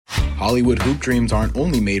Hollywood Hoop Dreams aren't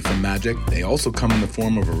only made from magic, they also come in the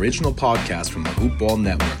form of original podcasts from the Hoop Ball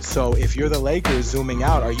Network. So if you're the Lakers zooming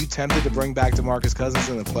out, are you tempted to bring back DeMarcus Cousins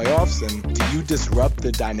in the playoffs? And do you disrupt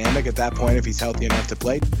the dynamic at that point if he's healthy enough to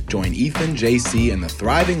play? Join Ethan, JC, and the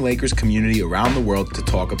thriving Lakers community around the world to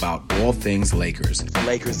talk about all things Lakers. The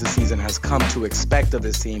Lakers this season has come to expect of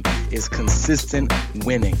this team is consistent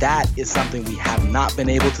winning. That is something we have not been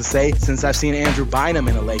able to say since I've seen Andrew Bynum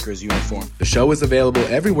in a Lakers uniform. The show is available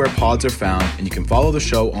everywhere pods are found, and you can follow the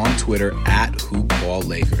show on Twitter at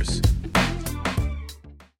HoopBallLakers.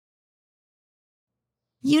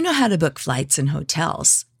 You know how to book flights and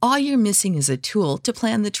hotels. All you're missing is a tool to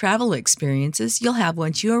plan the travel experiences you'll have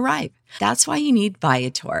once you arrive. That's why you need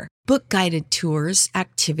Viator. Book guided tours,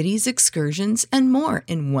 activities, excursions, and more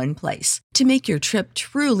in one place to make your trip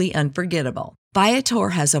truly unforgettable.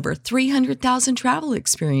 Viator has over 300,000 travel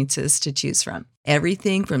experiences to choose from.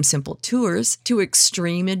 Everything from simple tours to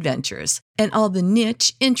extreme adventures and all the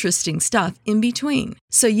niche, interesting stuff in between.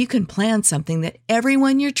 So you can plan something that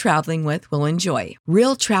everyone you're traveling with will enjoy.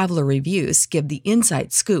 Real traveler reviews give the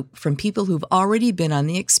inside scoop from people who've already been on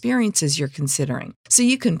the experiences you're considering. So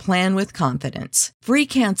you can plan with confidence. Free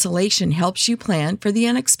cancellation helps you plan for the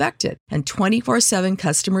unexpected. And 24/7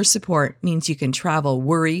 customer support means you can travel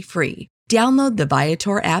worry-free. Download the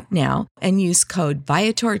Viator app now and use code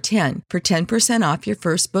Viator10 for 10% off your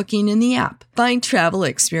first booking in the app. Find travel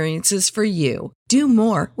experiences for you. Do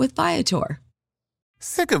more with Viator.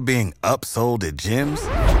 Sick of being upsold at gyms?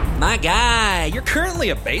 My guy, you're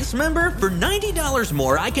currently a base member? For $90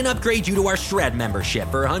 more, I can upgrade you to our Shred membership.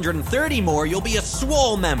 For $130 more, you'll be a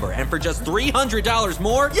Swole member. And for just $300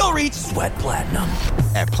 more, you'll reach Sweat Platinum.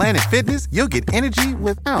 At Planet Fitness, you'll get energy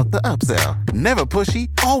without the upsell. Never pushy,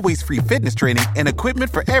 always free fitness training and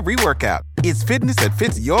equipment for every workout. It's fitness that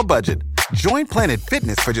fits your budget. Join Planet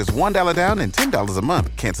Fitness for just $1 down and $10 a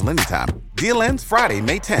month. Cancel anytime. Deal ends Friday,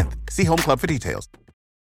 May 10th. See Home Club for details.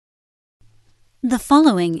 The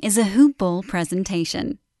following is a Hoop Ball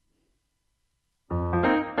presentation.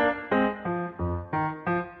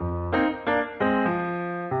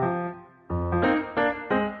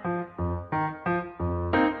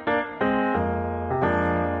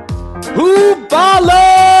 Hoop Ballers!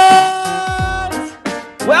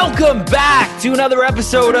 Welcome back to another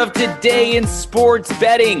episode of Today in Sports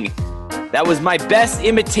Betting. That was my best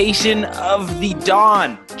imitation of the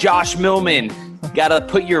Don, Josh Millman. Got to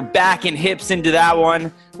put your back and hips into that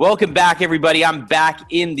one. Welcome back, everybody. I'm back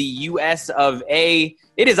in the U.S. of A.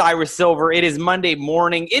 It is Ira Silver. It is Monday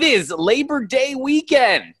morning. It is Labor Day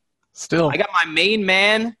weekend. Still. I got my main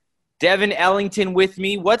man, Devin Ellington, with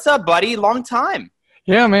me. What's up, buddy? Long time.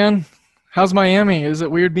 Yeah, man. How's Miami? Is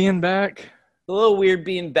it weird being back? A little weird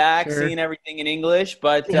being back, Sure. seeing everything in English.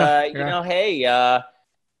 But, you know, hey,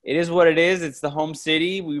 it is what it is. It's the home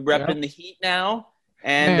city. We repping the Heat now.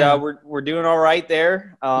 And we're doing all right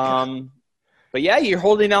there. But, yeah, you're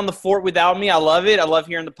holding down the fort without me. I love it. I love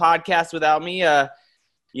hearing the podcast without me,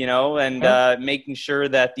 making sure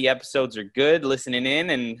that the episodes are good, listening in,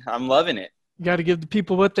 and I'm loving it. You got to give the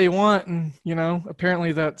people what they want. And,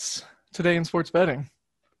 apparently that's Today in Sports Betting.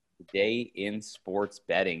 Today in Sports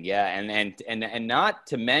Betting, yeah. And not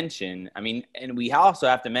to mention, and we also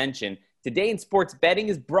have to mention, Today in Sports Betting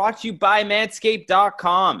is brought to you by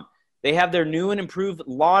Manscaped.com. They have their new and improved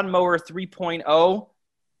Lawnmower 3.0.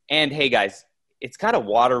 And, hey, guys, it's got a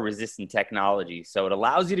water-resistant technology, so it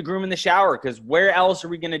allows you to groom in the shower because where else are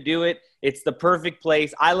we going to do it? It's the perfect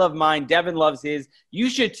place. I love mine. Devin loves his. You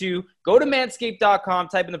should, too. Go to Manscaped.com.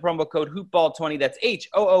 Type in the promo code HoopBall20. That's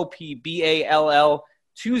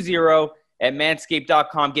HOOPBALL20 at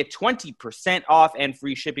Manscaped.com. Get 20% off and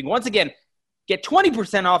free shipping. Once again, get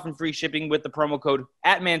 20% off and free shipping with the promo code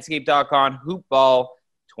at Manscaped.com, HoopBall20.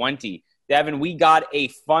 Devin, we got a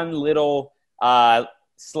fun little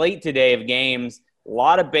slate today of games. A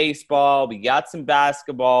lot of baseball. We got some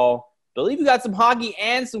basketball. I believe we got some hockey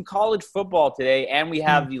and some college football today. And we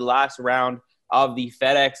have the last round of the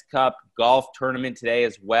FedEx Cup golf tournament today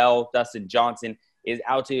as well. Dustin Johnson is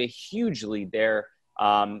out to a huge lead there.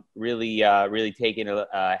 Really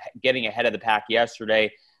getting ahead of the pack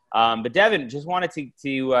yesterday. But Devin, just wanted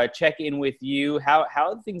to check in with you. How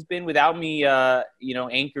have things been without me,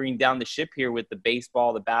 anchoring down the ship here with the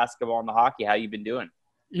baseball, the basketball, and the hockey? How you been doing?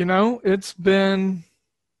 It's been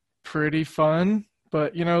pretty fun,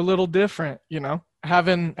 but, a little different,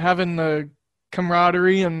 having the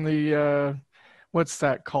camaraderie and the, what's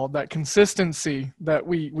that called? That consistency that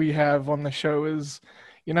we have on the show is,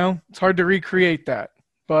 it's hard to recreate that,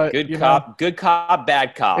 but good cop,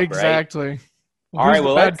 bad cop. Exactly. Right? All right.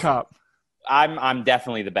 Well, bad cop. I'm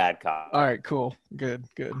definitely the bad cop. All right, cool. Good.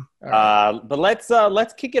 All right. But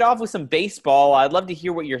let's kick it off with some baseball. I'd love to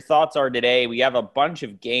hear what your thoughts are today. We have a bunch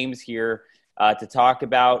of games here to talk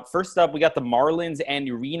about. First up, we got the Marlins and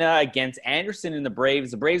Urena against Anderson and the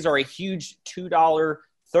Braves. The Braves are a huge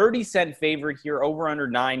 $2.30 favorite here, over under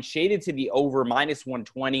 9, shaded to the over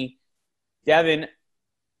 -120. Devin,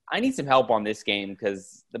 I need some help on this game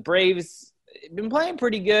because the Braves have been playing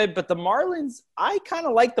pretty good, but the Marlins, I kind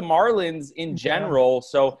of like the Marlins in general. Yeah.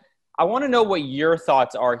 So I want to know what your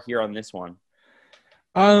thoughts are here on this one.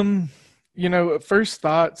 First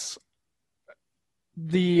thoughts,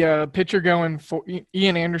 the pitcher going for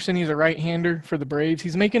Ian Anderson, he's a right-hander for the Braves.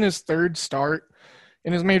 He's making his third start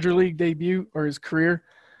in his major league debut or his career.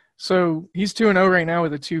 So he's 2-0 right now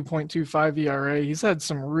with a 2.25 ERA. He's had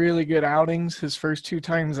some really good outings his first 2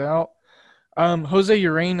 times out. Jose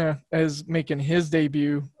Urena is making his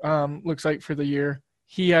debut, looks like, for the year.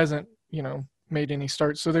 He hasn't, made any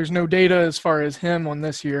starts. So there's no data as far as him on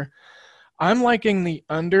this year. I'm liking the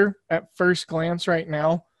under at first glance right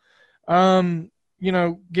now.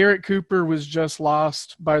 Garrett Cooper was just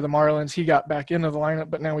lost by the Marlins. He got back into the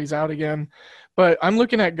lineup, but now he's out again. But I'm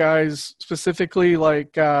looking at guys specifically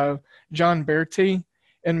like John Berti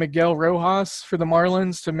and Miguel Rojas for the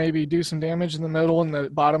Marlins to maybe do some damage in the middle and the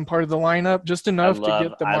bottom part of the lineup, just enough to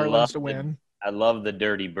get the Marlins to win. I love the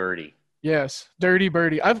Dirty Birdie. Yes, Dirty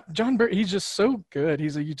Birdie. John Berti, he's just so good.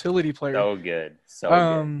 He's a utility player. So good.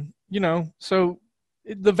 Good. So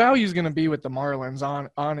the value is going to be with the Marlins,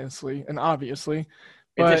 honestly and obviously.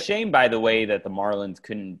 But it's a shame, by the way, that the Marlins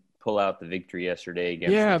couldn't pull out the victory yesterday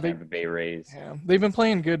against the Tampa Bay Rays. Yeah, they've been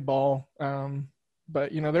playing good ball,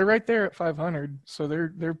 but they're right there at 500, so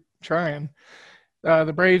they're trying.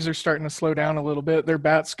 The Braves are starting to slow down a little bit. Their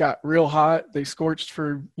bats got real hot. They scorched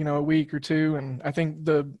for a week or two, and I think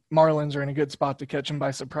the Marlins are in a good spot to catch them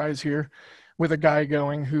by surprise here with a guy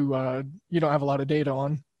going who you don't have a lot of data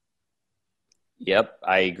on. Yep,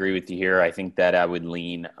 I agree with you here. I think that I would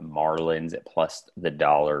lean Marlins at plus the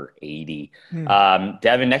 $1.80.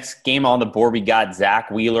 Devin, next game on the board, we got Zach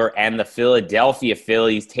Wheeler and the Philadelphia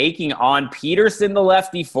Phillies taking on Peterson, the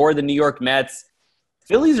lefty, for the New York Mets.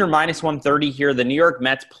 Phillies are -130 here. The New York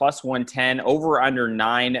Mets plus 110, over under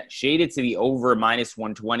 9, shaded to the over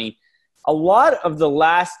 -120. A lot of the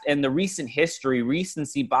last and the recent history,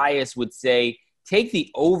 recency bias would say take the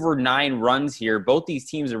over 9 runs here. Both these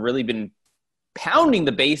teams have really been pounding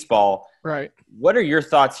the baseball. Right. What are your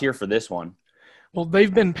thoughts here for this one? Well,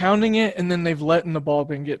 they've been pounding it, and then they've letting the ball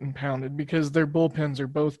been getting pounded because their bullpens are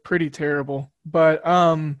both pretty terrible. But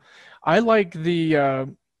I like the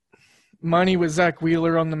money with Zach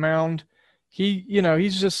Wheeler on the mound.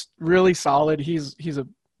 He's just really solid. He's a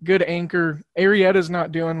good anchor. Arrieta's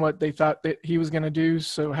not doing what they thought that he was going to do,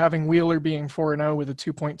 so having Wheeler being 4-0 with a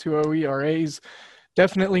 2.20 ERA is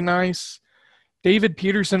definitely nice. David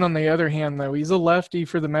Peterson, on the other hand, though, he's a lefty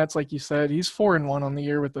for the Mets, like you said. He's 4-1 on the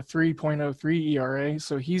year with a 3.03 ERA,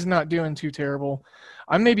 so he's not doing too terrible.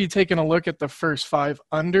 I'm maybe taking a look at the first 5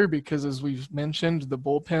 under because, as we've mentioned, the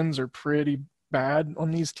bullpens are pretty bad on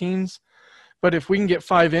these teams. But if we can get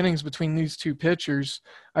 5 innings between these two pitchers,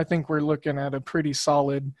 I think we're looking at a pretty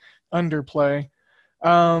solid underplay.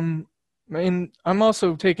 And I'm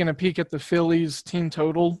also taking a peek at the Phillies team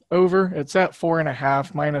total over. It's at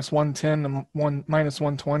 4.5, -110 to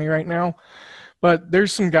 -120 right now. But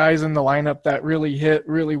there's some guys in the lineup that really hit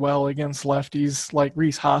really well against lefties, like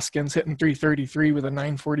Rhys Hoskins hitting .333 with a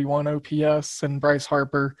 .941 OPS, and Bryce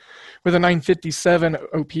Harper with a .957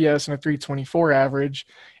 OPS and a .324 average.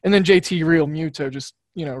 And then JT Realmuto just,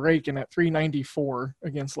 raking at .394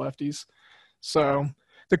 against lefties. So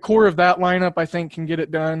the core of that lineup, I think, can get it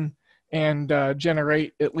done and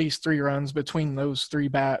generate at least 3 runs between those 3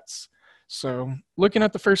 bats. So looking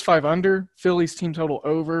at the first 5 under, Phillies team total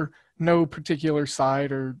over, no particular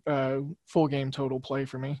side or full game total play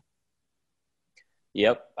for me.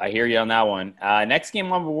 Yep, I hear you on that one. Next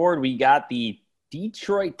game on the board, we got the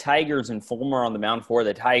Detroit Tigers and Fulmer on the mound for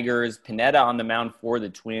the Tigers, Pineda on the mound for the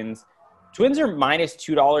Twins. Twins are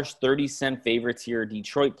 -$2.30 favorites here.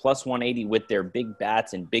 Detroit plus 180 with their big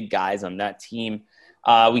bats and big guys on that team.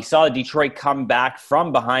 We saw Detroit come back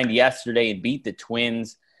from behind yesterday and beat the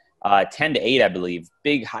Twins 10-8, I believe.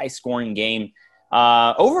 Big, high-scoring game.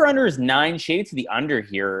 Over-under is 9, shaded to the under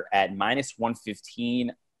here at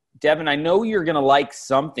 -115. Devin, I know you're going to like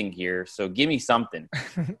something here, so give me something.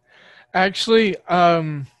 Actually,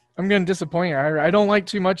 I'm going to disappoint you. I don't like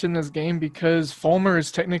too much in this game because Fulmer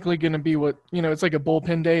is technically going to be it's like a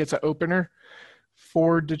bullpen day. It's an opener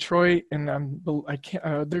for Detroit, and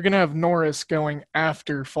they're going to have Norris going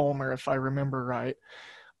after Fulmer, if I remember right.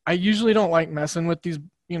 I usually don't like messing with these,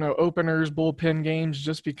 openers, bullpen games,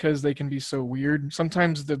 just because they can be so weird.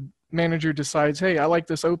 Sometimes the manager decides, hey, I like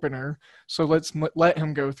this opener, so let's let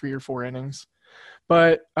him go 3 or 4 innings.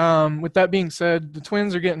 But with that being said, the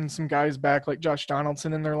Twins are getting some guys back like Josh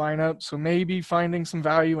Donaldson in their lineup, so maybe finding some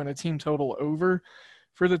value in a team total over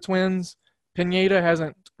for the Twins. Pineda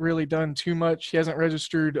hasn't really done too much. He hasn't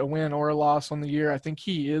registered a win or a loss on the year. I think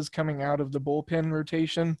he is coming out of the bullpen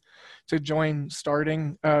rotation to join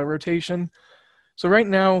starting rotation. So right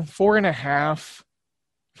now, 4.5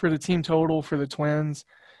 for the team total for the Twins.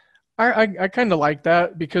 I kind of like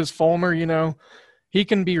that because Fulmer, he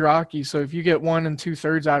can be rocky. So if you get 1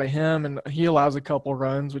 2/3 out of him and he allows a couple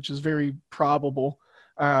runs, which is very probable.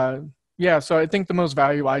 So I think the most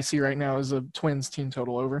value I see right now is a Twins team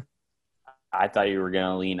total over. I thought you were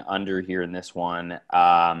going to lean under here in this one.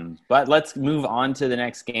 But let's move on to the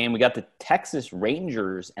next game. We got the Texas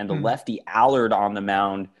Rangers and the lefty Allard on the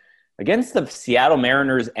mound against the Seattle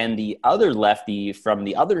Mariners and the other lefty from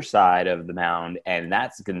the other side of the mound, and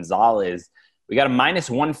that's Gonzalez. We got a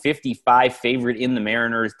 -155 favorite in the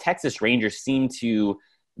Mariners. Texas Rangers seem to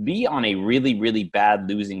be on a really, really bad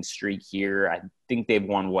losing streak here. I think they've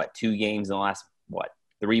won, 2 games in the last,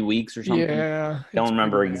 3 weeks or something? Yeah. Don't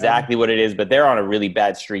remember exactly what it is, but they're on a really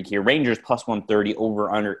bad streak here. Rangers +130,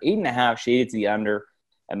 over under 8.5, shaded to the under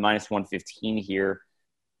at -115 here.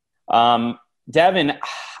 Devin,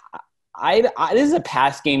 this is a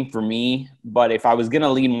pass game for me, but if I was going to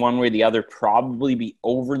lean one way or the other, probably be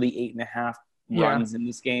over the 8.5 runs in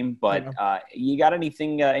this game. But you got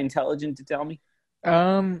anything intelligent to tell me?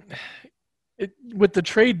 With the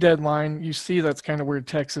trade deadline, you see that's kind of where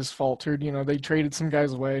Texas faltered. They traded some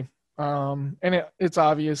guys away. And it's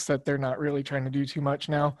obvious that they're not really trying to do too much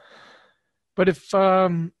now. But if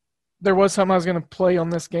there was something I was going to play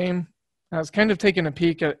on this game, I was kind of taking a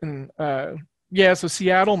peek at so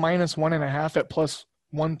Seattle -1.5 at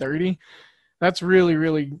 +130. That's really,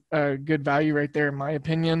 really good value right there, in my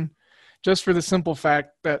opinion, just for the simple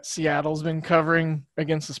fact that Seattle's been covering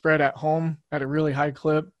against the spread at home at a really high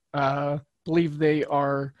clip. Believe they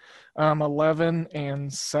are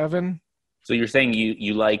 11-7. So you're saying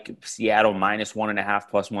you like Seattle -1.5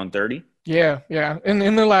 +130? Yeah. And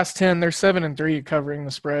in the last 10, they're 7-3 covering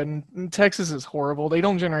the spread. And Texas is horrible. They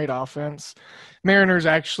don't generate offense. Mariners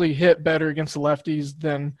actually hit better against the lefties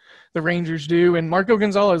than the Rangers do. And Marco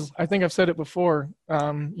Gonzalez, I think I've said it before,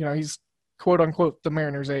 he's quote unquote the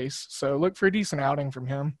Mariners ace. So look for a decent outing from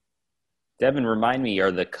him. Devin, remind me, are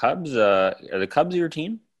the Cubs your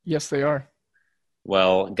team? Yes, they are.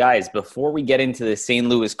 Well, guys, before we get into the St.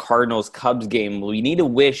 Louis Cardinals-Cubs game, we need to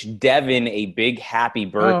wish Devin a big happy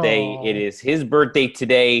birthday. Oh. It is his birthday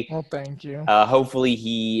today. Well, thank you. Hopefully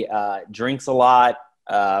he drinks a lot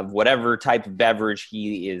of whatever type of beverage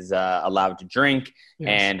he is allowed to drink,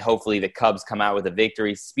 and hopefully the Cubs come out with a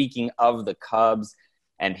victory. Speaking of the Cubs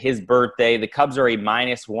and his birthday, the Cubs are a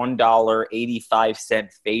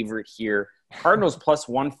 -$1.85 favorite here. Cardinals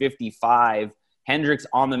 +155. Hendricks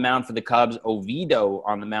on the mound for the Cubs. Oviedo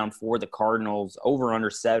on the mound for the Cardinals. Over under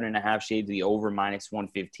 7.5, shades of the over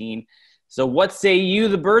 -115. So what say you,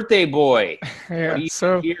 the birthday boy? Yeah,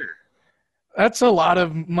 so here? That's a lot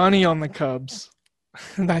of money on the Cubs.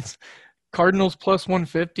 That's Cardinals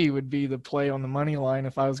 +150 would be the play on the money line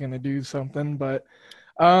if I was going to do something. But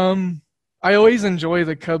I always enjoy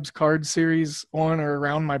the Cubs card series on or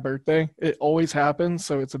around my birthday. It always happens,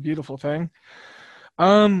 so it's a beautiful thing.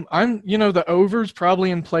 The over's probably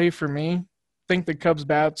in play for me. I think the Cubs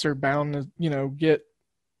bats are bound to, get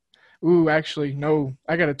actually, no.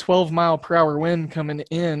 I got a 12-mile-per-hour wind coming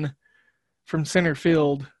in from center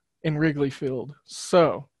field in Wrigley Field.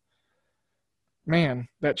 So, man,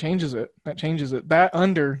 that changes it. That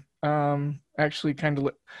under, actually kind of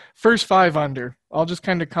first 5 under. I'll just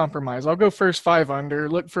kind of compromise. I'll go first 5 under,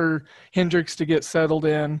 look for Hendricks to get settled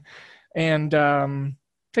in, and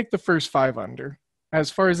take the first 5 under. As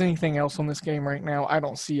far as anything else on this game right now, I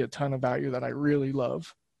don't see a ton of value that I really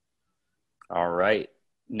love. All right.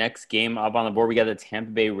 Next game up on the board, we got the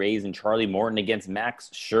Tampa Bay Rays and Charlie Morton against Max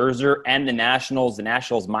Scherzer and the Nationals. The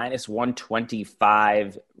Nationals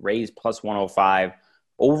 -125, Rays +105.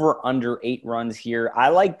 Over under 8 runs here. I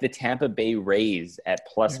like the Tampa Bay Rays at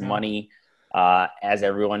plus money. As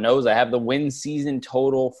everyone knows, I have the win season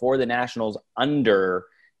total for the Nationals under,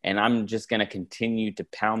 and I'm just going to continue to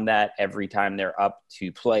pound that every time they're up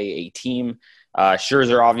to play a team.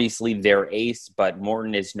 Scherzer, obviously, their ace, but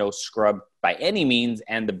Morton is no scrub by any means,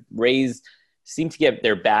 and the Rays seem to get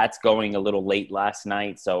their bats going a little late last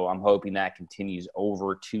night, so I'm hoping that continues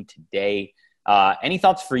over to today. Any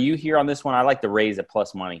thoughts for you here on this one? I like the Rays at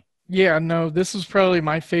plus money. Yeah, no, this is probably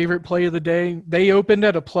my favorite play of the day. They opened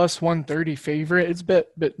at a plus 130 favorite. It's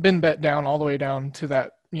been bet down all the way down to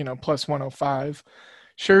that, plus 105.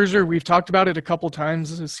 Scherzer, we've talked about it a couple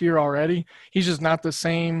times this year already. He's just not the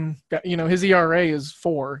same. His ERA is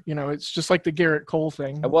 4. It's just like the Garrett Cole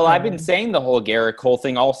thing. Well, I've been saying the whole Garrett Cole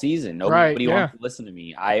thing all season. Nobody wants to listen to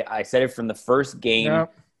me. I said it from the first game,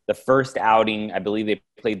 the first outing. I believe they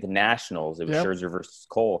played the Nationals. It was Scherzer versus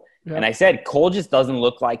Cole. Yep. And I said, Cole just doesn't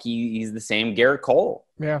look like he's the same Garrett Cole.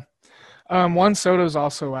 Yeah. Juan Soto's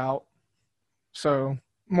also out. So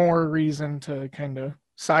more reason to kind of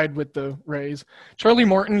side with the Rays. Charlie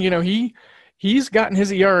Morton, he's gotten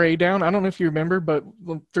his ERA down. I don't know if you remember, but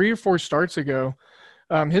 3 or 4 starts ago,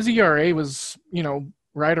 his ERA was,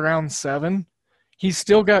 right around 7. He's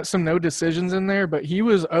still got some no decisions in there, but he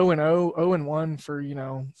was 0-0, 0-1 for,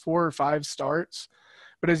 4 or 5 starts.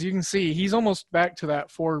 But as you can see, he's almost back to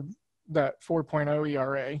that 4.0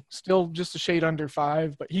 ERA. Still just a shade under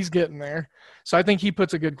 5, but he's getting there. So I think he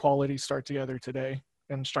puts a good quality start together today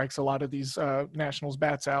and strikes a lot of these Nationals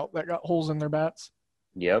bats out that got holes in their bats.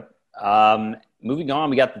 Yep. Moving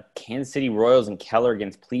on, we got the Kansas City Royals and Keller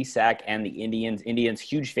against Plesac and the Indians. Indians,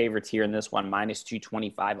 huge favorites here in this one, minus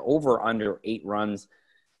 225, over under 8 runs.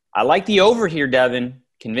 I like the over here, Devin.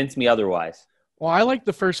 Convince me otherwise. Well, I like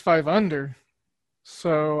the first 5 under.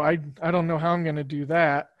 So I don't know how I'm going to do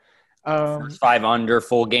that. First 5 under,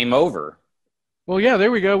 full game over. Well, yeah,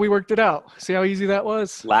 there we go. We worked it out. See how easy that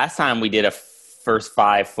was? Last time we did a first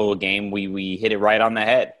 5 full game, we hit it right on the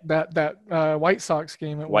head. That White Sox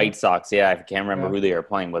game. White Sox, yeah. I can't remember who they were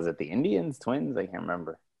playing. Was it the Indians, Twins? I can't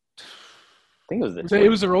remember. I think it was the Twins. It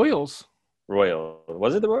was the Royals. Royals.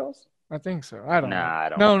 Was it the Royals? I think so. I don't know. I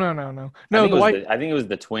don't know. No, I think it was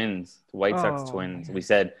the Twins, the White Sox Twins. We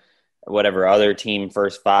said whatever other team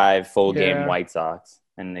first 5 full game White Sox,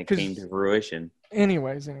 and it came to fruition.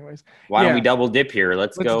 Anyways. Why don't we double dip here?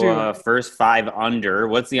 Let's go first 5 under.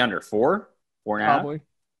 What's the under? 4? 4.5? Probably.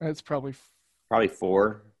 It's probably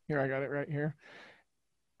 4. Here, I got it right here.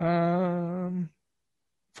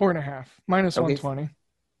 4.5 minus 120.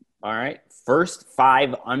 All right. First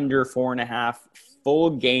 5 under 4.5,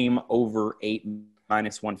 full game over 8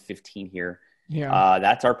 minus 115 here. Yeah.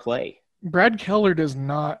 That's our play. Brad Keller does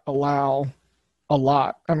not allow a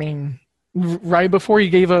lot. I mean, right before he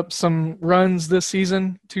gave up some runs this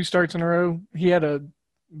season, 2 starts in a row, he had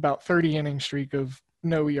about 30 inning streak of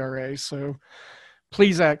no ERA. So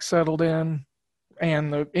Plesac settled in,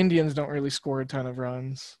 and the Indians don't really score a ton of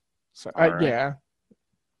runs. So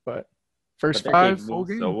but first 5 full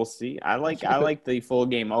game. So we'll see. I like the full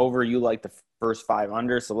game over. You like the first 5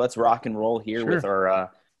 under. So let's rock and roll here with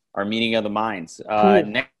our meeting of the minds. Cool.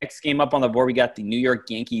 Next game up on the board, we got the New York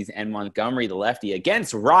Yankees and Montgomery, the lefty,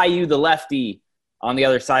 against Ryu, the lefty, on the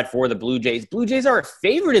other side for the Blue Jays. Blue Jays are a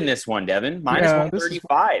favorite in this one, Devin, minus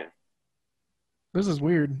 135. This is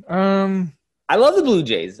weird. I love the Blue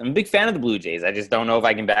Jays. I'm a big fan of the Blue Jays. I just don't know if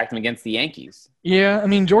I can back them against the Yankees. Yeah, I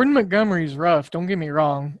mean, Jordan Montgomery's rough. Don't get me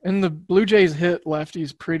wrong. And the Blue Jays hit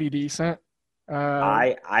lefties pretty decent.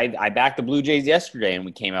 I backed the Blue Jays yesterday, and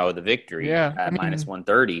we came out with a victory at minus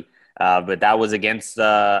 130. But that was against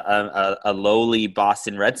a lowly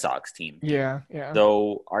Boston Red Sox team. Yeah.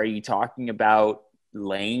 So are you talking about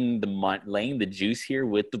laying the juice here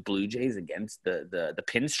with the Blue Jays against the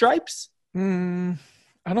Pinstripes?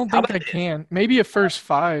 I don't think I can. Maybe a first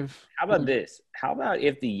 5. How about this? How about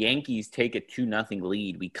if the Yankees take a 2-0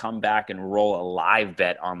 lead, we come back and roll a live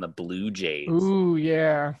bet on the Blue Jays? Ooh,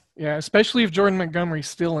 yeah. Yeah, especially if Jordan Montgomery's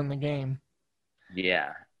still in the game.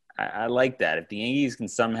 Yeah, I like that. If the Yankees can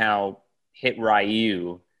somehow hit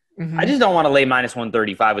Ryu, I just don't want to lay minus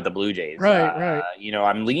 135 with the Blue Jays. Right.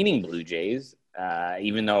 I'm leaning Blue Jays,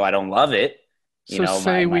 even though I don't love it.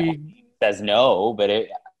 My says no, but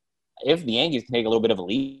if the Yankees can take a little bit of a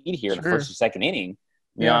lead here in the first or second inning,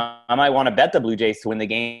 I might want to bet the Blue Jays to win the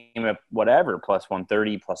game at whatever, plus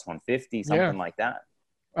 130, plus 150, something like that.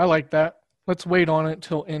 I like that. Let's wait on it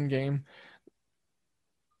till end game.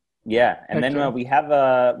 Yeah, and then we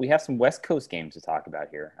have some West Coast games to talk about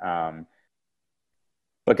here.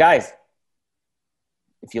 But guys,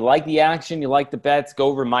 if you like the action, you like the bets, go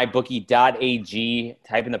over mybookie.ag,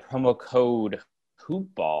 type in the promo code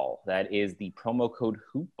HoopBall. That is the promo code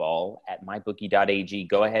HoopBall at mybookie.ag.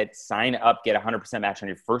 Go ahead, sign up, get 100% match on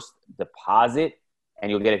your first deposit, and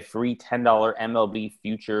you'll get a free $10 MLB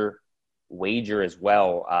future wager as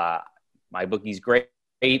well. MyBookie's great.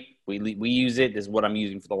 We use it. This is what I'm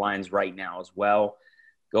using for the Lions right now as well.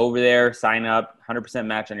 Go over there, sign up, 100%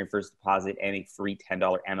 match on your first deposit, and a free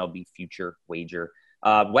 $10 MLB future wager.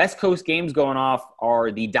 West Coast games going off are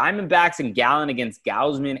the Diamondbacks and Gallen against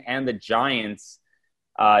Gausman and the Giants.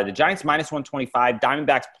 The Giants minus 125,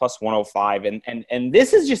 Diamondbacks plus 105. And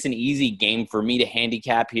this is just an easy game for me to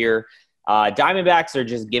handicap here. Diamondbacks are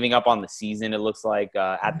just giving up on the season, it looks like,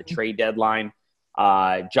 at the trade deadline.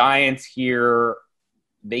 Giants here,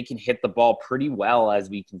 they can hit the ball pretty well, as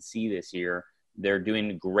we can see this year. They're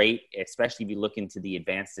doing great, especially if you look into the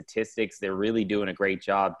advanced statistics. They're really doing a great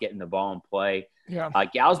job getting the ball in play. Yeah.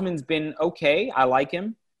 Gausman's been okay. I like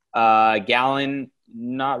him. Gallen,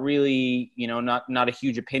 not really, not a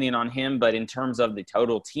huge opinion on him, but in terms of the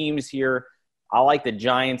total teams here, I like the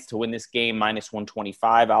Giants to win this game minus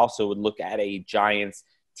 125. I also would look at a Giants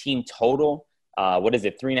team total. What is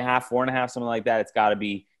it, 3.5, 4.5, something like that? It's got to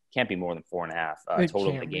be, can't be more than 4.5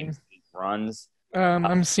 total of the game's 8 runs.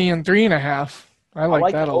 I'm seeing 3.5. I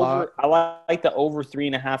like that a lot. I like the over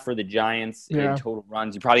 3.5 for the Giants in total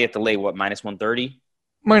runs. You probably have to lay, minus 130?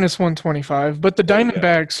 Minus 125. But the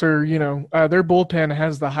Diamondbacks are, their bullpen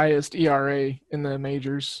has the highest ERA in the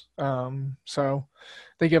majors. So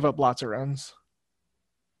they give up lots of runs.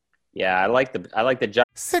 Yeah, I like the Giants.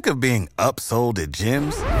 Sick of being upsold at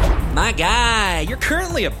gyms? My guy, you're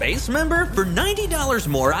currently a base member? For $90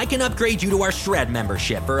 more, I can upgrade you to our Shred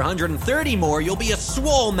membership. For $130 more, you'll be a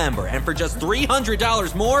Swole member. And for just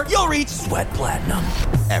 $300 more, you'll reach Sweat Platinum.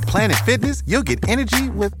 At Planet Fitness, you'll get energy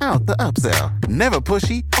without the upsell. Never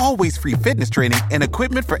pushy, always free fitness training and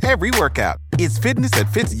equipment for every workout. It's fitness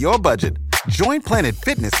that fits your budget. Join Planet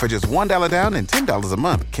Fitness for just $1 down and $10 a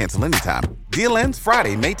month. Cancel anytime. Deal ends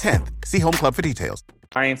Friday, May 10th. See Home Club for details.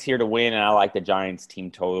 Giants here to win, and I like the Giants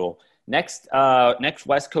team total. Next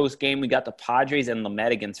West Coast game, we got the Padres and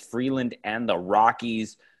Lamet against Freeland and the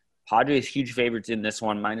Rockies. Padres huge favorites in this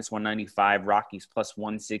one, minus 195. Rockies plus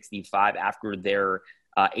 165 after their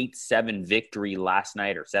 8-7 victory last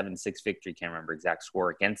night, or 7-6 victory, can't remember exact score,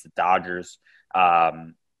 against the Dodgers.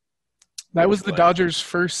 That was the Dodgers'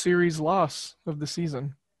 first series loss of the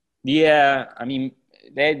season. Yeah, I mean,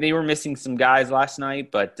 they were missing some guys last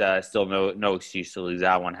night, but still no excuse to lose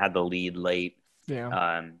that one. Had the lead late.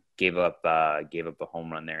 Yeah. Gave up a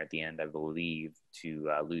home run there at the end, I believe,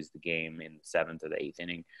 to lose the game in the 7th or the 8th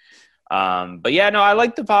inning. But yeah, no, I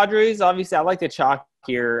like the Padres. Obviously, I like the chalk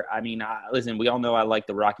here. I mean, listen, we all know I like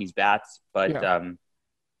the Rockies bats, but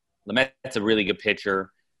Lamet's a really good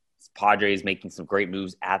pitcher. Padres making some great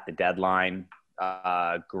moves at the deadline.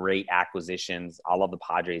 Great acquisitions. I love the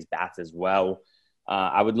Padres bats as well.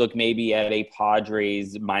 I would look maybe at a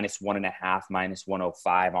Padres minus 1.5, minus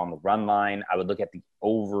 105 on the run line. I would look at the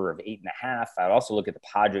over of 8.5. I would also look at the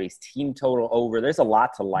Padres team total over. There's a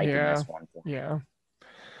lot to like in this one. Yeah.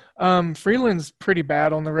 Freeland's pretty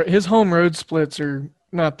bad on the road. His home road splits are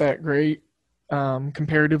not that great,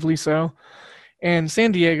 comparatively so. And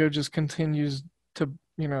San Diego just continues to,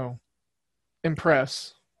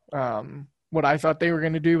 impress. What I thought they were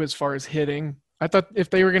going to do as far as hitting. I thought if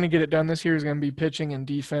they were going to get it done this year, it was going to be pitching and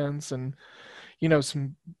defense and,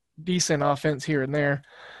 some decent offense here and there.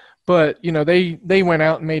 But, they went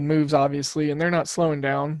out and made moves, obviously, and they're not slowing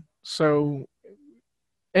down. So,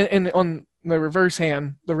 and on the reverse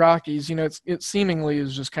hand, the Rockies, it seemingly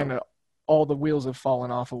is just kind of all the wheels have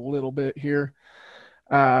fallen off a little bit here.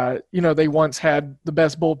 They once had the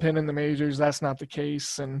best bullpen in the majors. That's not the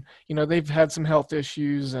case. And, they've had some health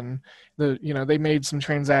issues and they made some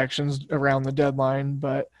transactions around the deadline,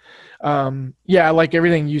 but I like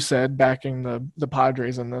everything you said, backing the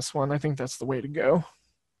Padres in this one. I think that's the way to go.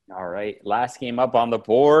 All right. Last game up on the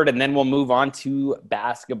board, and then we'll move on to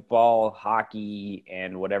basketball, hockey,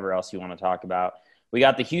 and whatever else you want to talk about. We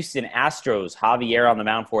got the Houston Astros, Javier on the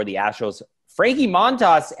mound for the Astros. Frankie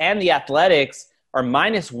Montas and the Athletics are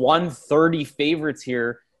minus 130 favorites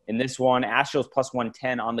here in this one. Astros plus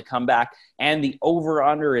 110 on the comeback. And the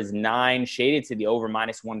over-under is 9, shaded to the over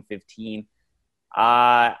minus 115.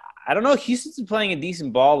 I don't know. Houston's been playing a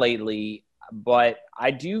decent ball lately, but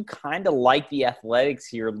I do kind of like the Athletics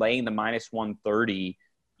here laying the minus 130.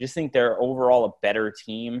 Just think they're overall a better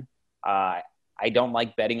team. I don't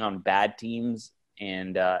like betting on bad teams.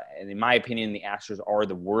 And in my opinion, the Astros are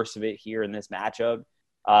the worst of it here in this matchup.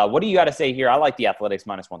 What do you got to say here? I like the Athletics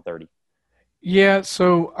minus 130. Yeah,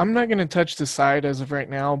 so I'm not going to touch the side as of right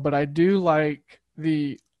now, but I do like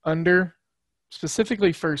the under,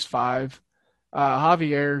 specifically first 5.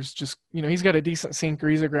 Javier's just, he's got a decent sinker.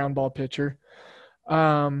 He's a ground ball pitcher.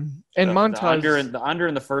 And Montas. The under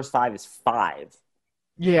in the first 5 is 5.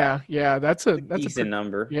 Yeah, that's a decent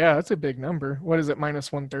number. Yeah, that's a big number. What is it,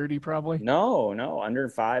 minus 130 probably? No, under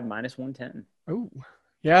 5, minus 110. Oh,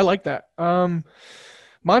 yeah, I like that.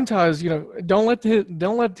 Montas, don't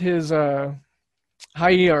let his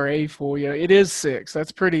high ERA for you. It is 6.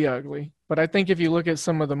 That's pretty ugly. But I think if you look at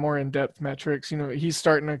some of the more in-depth metrics, he's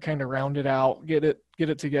starting to kind of round it out, get it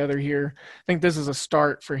together here. I think this is a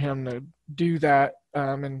start for him to do that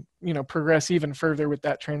and progress even further with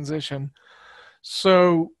that transition.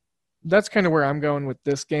 So that's kind of where I'm going with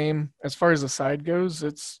this game. As far as the side goes,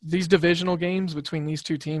 it's these divisional games between these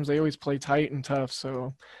two teams. They always play tight and tough.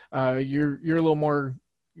 So you're a little more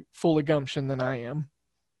full of gumption than I am.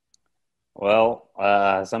 Well,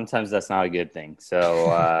 sometimes that's not a good thing.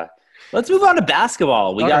 So let's move on to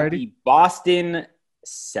basketball. We got the Boston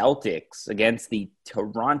Celtics against the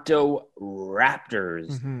Toronto Raptors.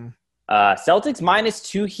 Mm-hmm. Celtics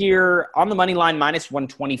 -2 here on the money line,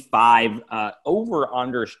 -125.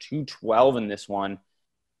 Over-unders 212 in this one.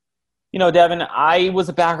 Devin, I was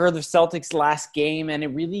a backer of the Celtics last game, and it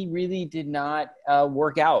really, really did not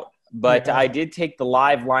work out. But I did take the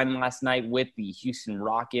live line last night with the Houston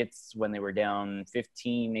Rockets when they were down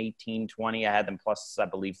 15, 18, 20. I had them plus, I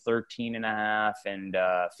believe, 13.5 and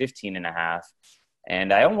 15.5.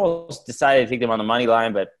 And I almost decided to take them on the money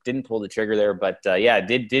line, but didn't pull the trigger there. But,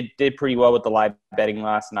 did pretty well with the live betting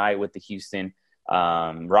last night with the Houston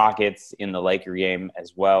Rockets in the Laker game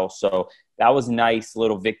as well. So that was a nice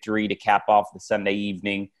little victory to cap off the Sunday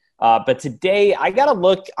evening. But today, I got to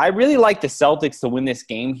look. I really like the Celtics to win this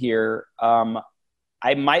game here.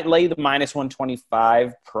 I might lay the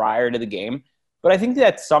 -125 prior to the game. But I think that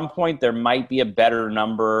at some point there might be a better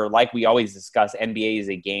number. Like we always discuss, NBA is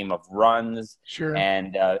a game of runs. Sure.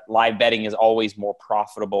 And live betting is always more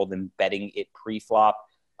profitable than betting it pre-flop.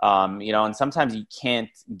 And sometimes you can't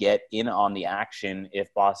get in on the action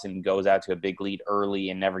if Boston goes out to a big lead early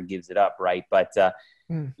and never gives it up, right? But,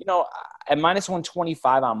 at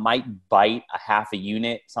 -125, I might bite a half a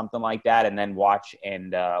unit, something like that, and then watch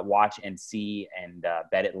and see and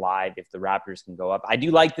bet it live if the Raptors can go up. I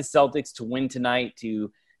do like the Celtics to win tonight,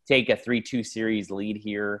 to take a 3-2 series lead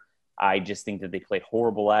here. I just think that they played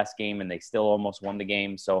horrible last game, and they still almost won the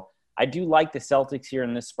game. So I do like the Celtics here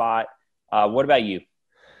in this spot. What about you?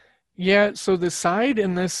 Yeah, so the side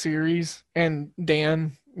in this series, and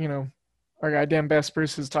Dan, our guy Dan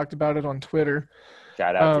Vespers has talked about it on Twitter.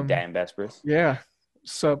 Shout out to Dan Vespers. Yeah,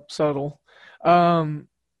 subtle.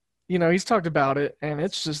 He's talked about it, and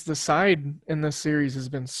it's just the side in this series has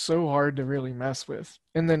been so hard to really mess with.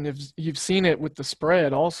 And then if you've seen it with the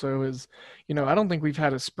spread also is, I don't think we've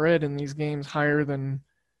had a spread in these games higher than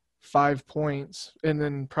 5 points, and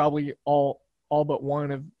then probably all but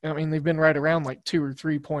one they've been right around like 2 or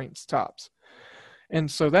 3 points tops. And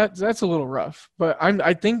so that's a little rough. But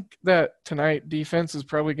I think that tonight defense is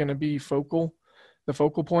probably going to be the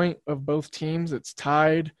focal point of both teams. It's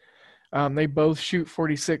tied. They both shoot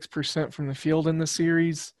 46% from the field in the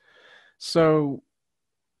series. So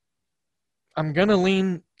I'm going to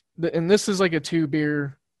lean – and this is like a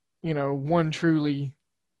 2-beer, one truly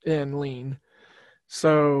in lean.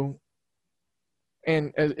 So –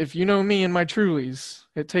 and if you know me and my Trulies,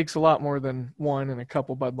 it takes a lot more than one and a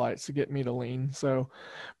couple Bud Lights to get me to lean. So,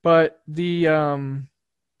 but the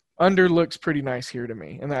under looks pretty nice here to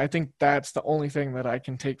me. And I think that's the only thing that I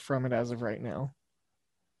can take from it as of right now.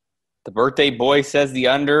 The birthday boy says the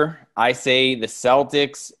under. I say the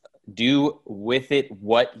Celtics. Do with it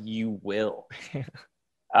what you will.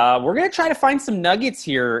 We're going to try to find some nuggets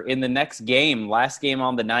here in the next game, last game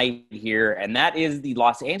on the night here, and that is the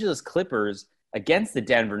Los Angeles Clippers against the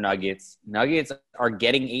Denver Nuggets. Nuggets are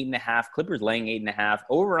getting 8.5. Clippers laying 8.5.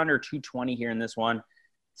 Over under 220 here in this one.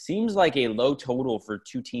 Seems like a low total for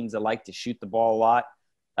two teams that like to shoot the ball a lot.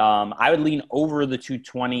 I would lean over the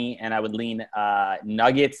 220, and I would lean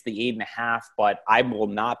Nuggets, the 8.5, but I will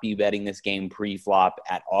not be betting this game pre-flop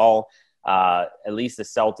at all. At least the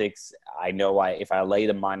Celtics, I know if I lay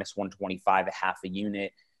the -125, a half a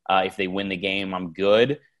unit, if they win the game, I'm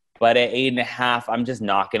good. But at 8.5, I'm just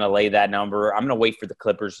not going to lay that number. I'm going to wait for the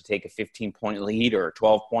Clippers to take a 15-point lead or a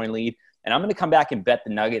 12-point lead. And I'm going to come back and bet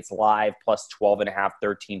the Nuggets live plus 12.5,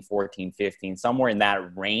 13, 14, 15, somewhere in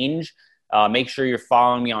that range. Make sure you're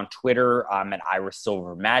following me on Twitter. I'm at Ira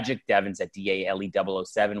Silver Magic. Devin's at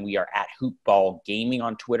DALE007. We are at Hoopball Gaming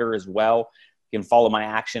on Twitter as well. You can follow My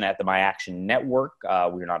Action at the My Action Network.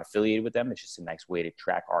 We're not affiliated with them. It's just a nice way to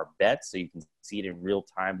track our bets, so you can see it in real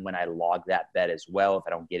time when I log that bet as well, if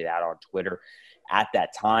I don't get it out on Twitter at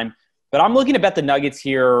that time. But I'm looking to bet the Nuggets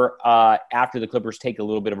here after the Clippers take a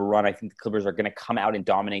little bit of a run. I think the Clippers are going to come out and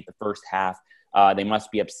dominate the first half. They must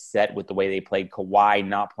be upset with the way they played. Kawhi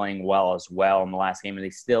not playing well as well in the last game, and they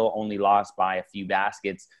still only lost by a few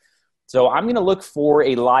baskets. So I'm going to look for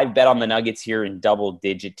a live bet on the Nuggets here in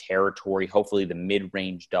double-digit territory, hopefully the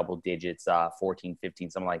mid-range double digits, 14, 15,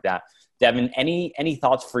 something like that. Devin, any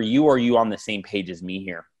thoughts for you, or are you on the same page as me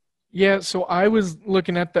here? Yeah, so I was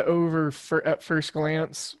looking at the over at first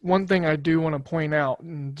glance. One thing I do want to point out,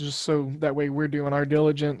 and just so that way we're doing our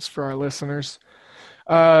diligence for our listeners,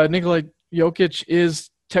 Nikola Jokic is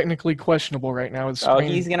technically questionable right now.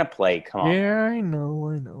 He's going to play. Come on. Yeah, I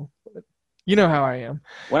know. But you know how I am.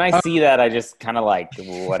 When I see that, I just kind of like,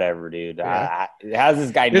 whatever, dude. Yeah. How's this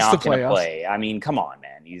guy not going to play? I mean, come on,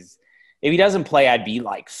 man. If he doesn't play, I'd be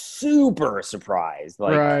like super surprised.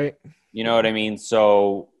 Like, right. You know what I mean?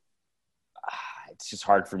 So it's just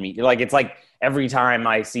hard for me. Like, it's like every time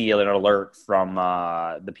I see an alert from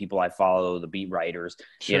the people I follow, the beat writers,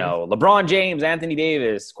 Sure. LeBron James, Anthony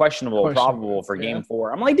Davis, questionable, probable for game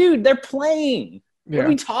 4. I'm like, dude, they're playing. Yeah. What are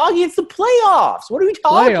we talking? It's the playoffs. What are we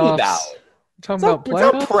talking about? Talking about it's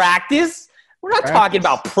not practice. We're not talking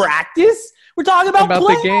about practice. We're talking about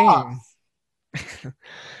the game.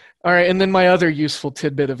 All right, and then my other useful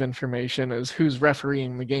tidbit of information is who's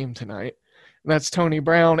refereeing the game tonight. And that's Tony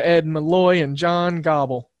Brown, Ed Malloy, and John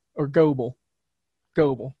Goble. The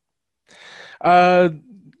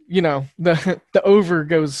over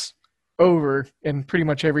goes over in pretty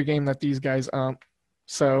much every game that these guys ump.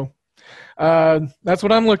 So that's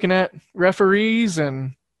what I'm looking at. Referees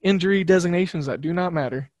and injury designations that do not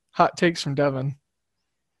matter. Hot takes from Devin.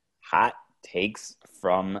 Hot takes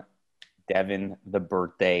from Devin, the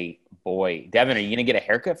birthday boy. Devin, are you going to get a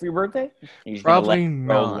haircut for your birthday? You just Probably let it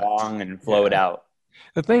grow not. long and flow it out.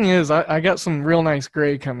 The thing is, I got some real nice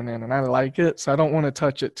gray coming in, and I like it, so I don't want to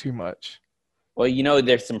touch it too much. Well,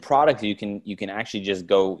 there's some products you can actually just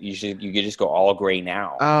go. You could just go all gray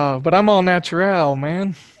now. But I'm all natural,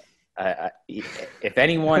 man. If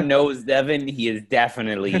anyone knows Devin, he is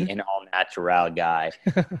definitely an all natural guy.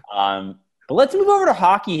 But let's move over to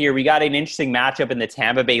hockey here. We got an interesting matchup in the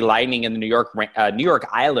Tampa Bay Lightning and the New York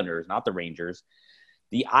Islanders, not the Rangers.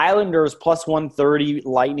 The Islanders plus 130,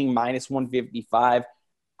 Lightning minus 155.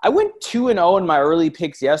 I went 2-0 in my early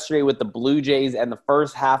picks yesterday with the Blue Jays and the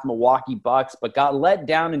first half Milwaukee Bucks, but got let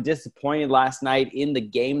down and disappointed last night in the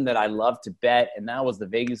game that I love to bet, and that was the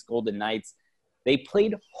Vegas Golden Knights. They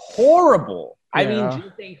played horrible. Yeah. I mean,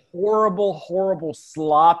 just a horrible,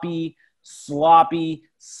 sloppy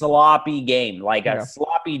game. Like a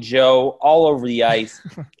sloppy Joe all over the ice.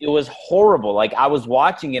 It was horrible. Like, I was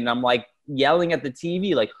watching it, and I'm like yelling at the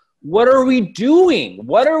TV, like, what are we doing?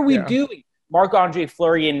 What are we doing? Marc-Andre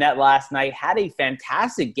Fleury in net last night had a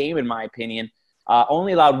fantastic game, in my opinion.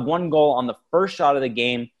 Only allowed one goal on the first shot of the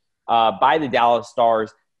game by the Dallas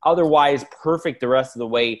Stars. Otherwise, perfect the rest of the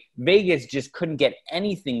way. Vegas just couldn't get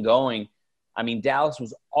anything going. I mean, Dallas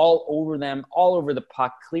was all over them, all over the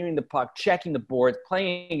puck, clearing the puck, checking the boards,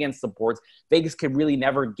 playing against the boards. Vegas could really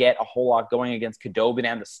never get a whole lot going against Khudobin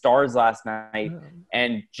and the Stars last night.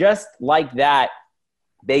 And just like that,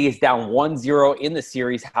 Vegas down 1-0 in the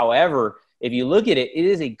series. However, if you look at it, it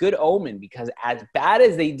is a good omen because as bad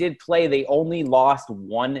as they did play, they only lost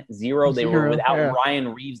 1-0. They were without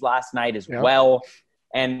Ryan Reeves last night as well.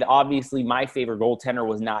 And obviously, my favorite goaltender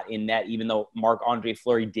was not in net, even though Marc-Andre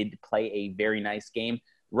Fleury did play a very nice game.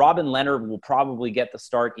 Robin Leonard will probably get the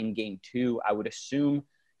start in Game 2, I would assume,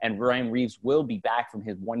 and Ryan Reeves will be back from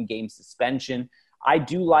his one-game suspension. I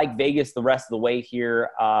do like Vegas the rest of the way here.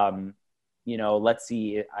 Let's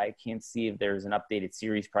see. I can't see if there's an updated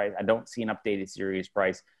series price. I don't see an updated series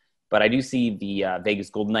price. But I do see the Vegas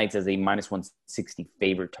Golden Knights as a minus 160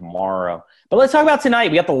 favorite tomorrow. But let's talk about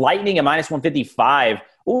tonight. We got the Lightning at minus 155.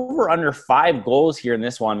 Over under 5 goals here in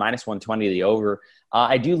this one, minus 120 the over.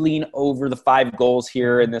 I do lean over the 5 goals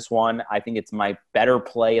here in this one. I think it's my better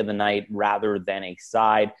play of the night rather than a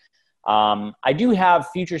side. I do have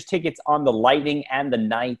futures tickets on the Lightning and the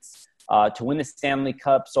Knights to win the Stanley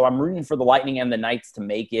Cup. So I'm rooting for the Lightning and the Knights to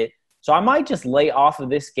make it. So I might just lay off of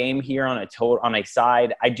this game here on a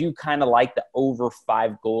side. I do kind of like the over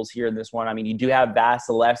 5 goals here in this one. I mean, you do have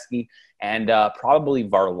Vasilevsky and probably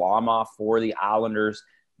Varlamov for the Islanders,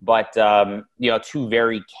 but 2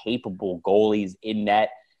 very capable goalies in net.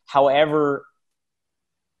 However,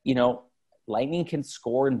 Lightning can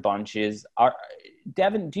score in bunches.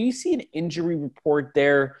 Devin, do you see an injury report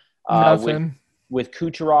there? Nothing. With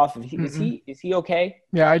Kucherov. Is he okay?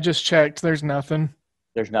 Yeah, I just checked. There's nothing.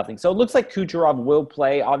 There's nothing. So it looks like Kucherov will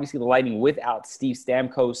play. Obviously, the Lightning without Steve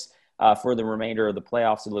Stamkos for the remainder of the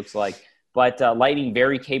playoffs, it looks like. But Lightning,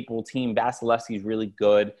 very capable team. Vasilevsky is really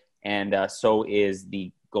good, and so is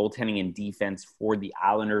the goaltending and defense for the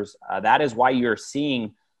Islanders. That is why you're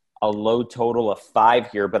seeing a low total of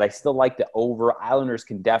 5 here, but I still like the over. Islanders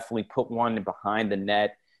can definitely put one behind the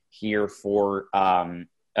net here for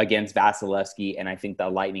against Vasilevsky, and I think the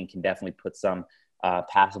Lightning can definitely put some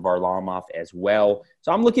pass of Varlamov as well.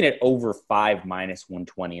 So I'm looking at over 5 minus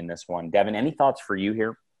 120 in this one. Devin, any thoughts for you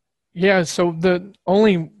here? Yeah, so the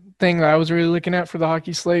only thing that I was really looking at for the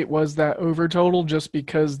hockey slate was that over total, just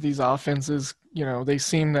because these offenses, they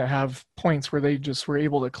seem to have points where they just were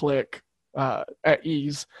able to click at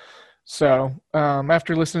ease. So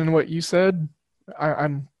after listening to what you said,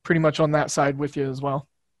 I'm pretty much on that side with you as well.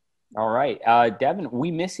 All right. Devin, are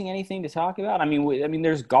we missing anything to talk about? I mean,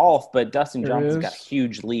 there's golf, but Dustin Johnson's got a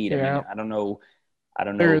huge lead. Yeah. I mean, I don't know.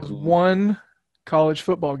 There is one college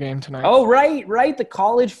football game tonight. Oh, right. The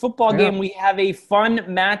college football game. We have a fun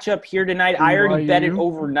matchup here tonight. I already bet it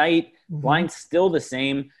overnight. Line's still the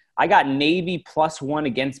same. I got Navy +1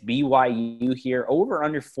 against BYU here. Over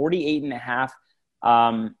under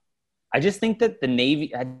 48.5. I just think that the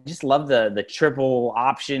Navy – I just love the triple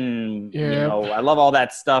option. Yeah. I love all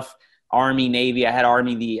that stuff. Army, Navy. I had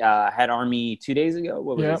Army 2 days ago.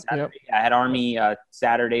 What was it, Saturday? Yep. I had Army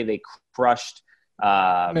Saturday. They crushed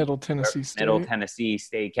Middle Tennessee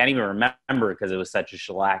State. Can't even remember because it was such a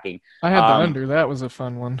shellacking. I had the under. That was a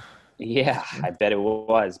fun one. Yeah, I bet it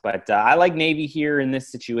was. But I like Navy here in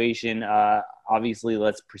this situation. Obviously,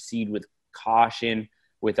 let's proceed with caution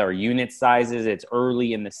with our unit sizes. It's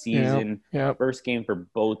early in the season. Yep. First game for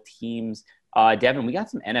both teams. Devin, we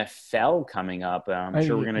got some NFL coming up. I'm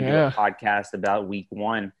sure we're going to do a podcast about week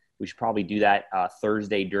 1. We should probably do that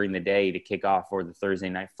Thursday during the day to kick off for the Thursday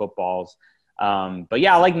night footballs. But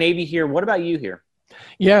yeah, I like Navy here. What about you here?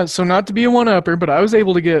 Yeah, so not to be a one-upper, but I was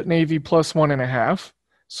able to get Navy +1.5.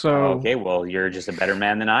 So okay, well, you're just a better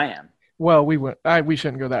man than I am. Well, we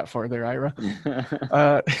shouldn't go that far there, Ira.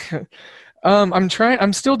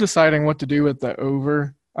 I'm still deciding what to do with the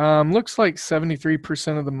over. Looks like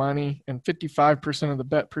 73% of the money and 55% of the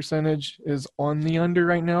bet percentage is on the under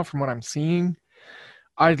right now from what I'm seeing.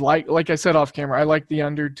 Like I said off camera, I like the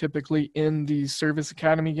under typically in these service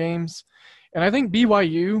academy games. And I think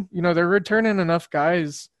BYU, they're returning enough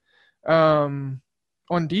guys on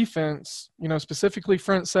defense, specifically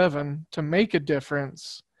front seven, to make a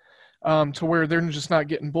difference to where they're just not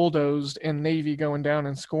getting bulldozed and Navy going down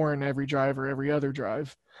and scoring every drive or every other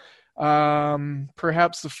drive.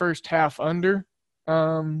 Perhaps the first half under.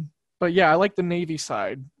 But yeah, I like the Navy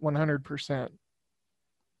side 100%.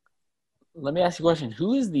 Let me ask you a question.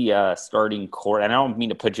 Who is the starting quarterback? And I don't mean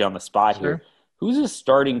to put you on the spot here. Who's the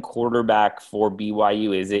starting quarterback for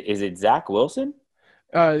BYU? Is it Zach Wilson?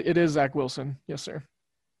 It is Zach Wilson. Yes, sir.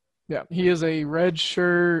 Yeah, he is a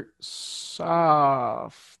redshirt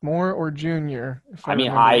sophomore or junior.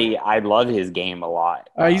 I love his game a lot.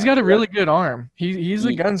 He's got a really good arm. He's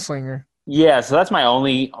a gunslinger. Yeah, so that's my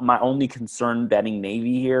only concern betting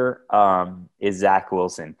Navy here is Zach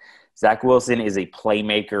Wilson. Zach Wilson is a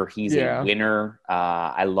playmaker. He's a winner.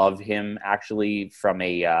 I love him actually from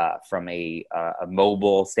a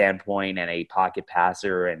mobile standpoint and a pocket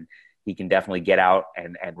passer, and he can definitely get out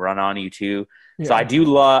and run on you too. Yeah. So I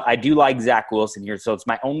do like Zach Wilson here. So it's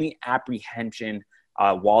my only apprehension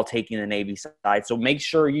while taking the Navy side. So make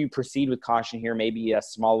sure you proceed with caution here. Maybe a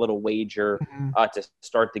small little wager to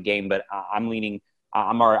start the game, but I'm leaning.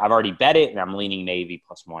 I've already bet it, and I'm leaning Navy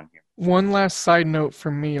 +1 here. One last side note for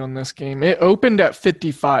me on this game. It opened at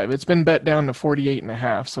 55. It's been bet down to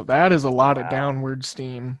 48.5. So that is a lot of downward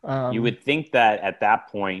steam. You would think that at that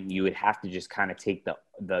point you would have to just kind of take the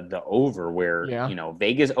over where,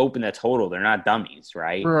 Vegas opened the total. They're not dummies,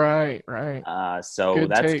 right? Right. So good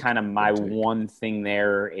that's kind of my one thing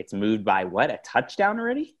there. It's moved by a touchdown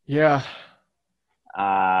already? Yeah.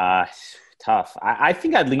 Tough. I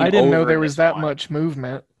think I'd lean over. I didn't know there was that much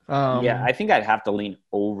movement. I think I'd have to lean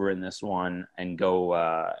over in this one and go,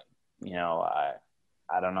 I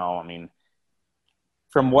don't know. I mean,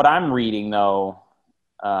 from what I'm reading, though,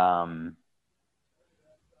 the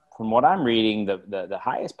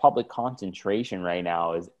highest public concentration right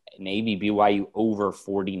now is Navy BYU over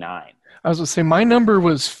 49. I was going to say my number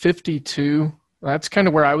was 52. That's kind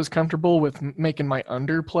of where I was comfortable with making my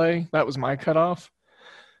underplay. That was my cutoff.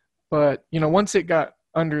 But, once it got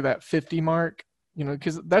under that 50 mark,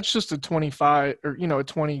 because that's just a 25 or, a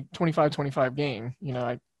 25 game,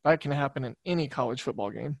 that can happen in any college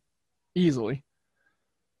football game easily.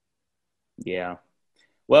 Yeah.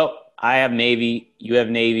 Well, I have Navy. You have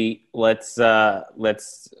Navy. Let's I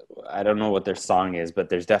don't know what their song is, but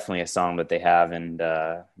there's definitely a song that they have. And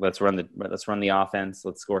let's run the offense.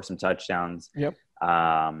 Let's score some touchdowns. Yep.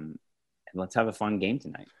 And let's have a fun game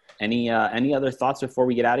tonight. Any other thoughts before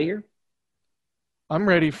we get out of here? I'm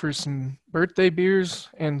ready for some birthday beers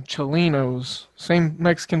and Cholinos. Same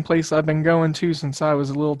Mexican place I've been going to since I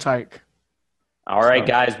was a little tyke. All right,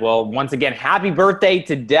 guys. Well, once again, happy birthday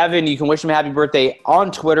to Devin. You can wish him a happy birthday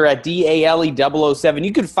on Twitter at DALE007.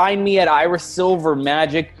 You can find me at Iris Silver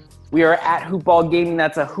Magic. We are at Hoopball Gaming.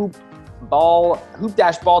 That's a hoop-ball.com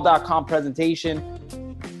presentation.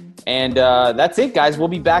 And that's it, guys. We'll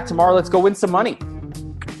be back tomorrow. Let's go win some money.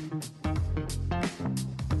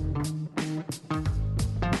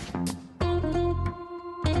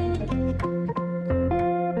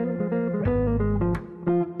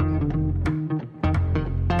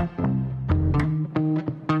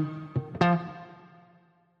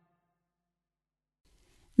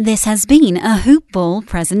 This has been a Hoop Ball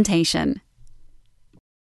presentation.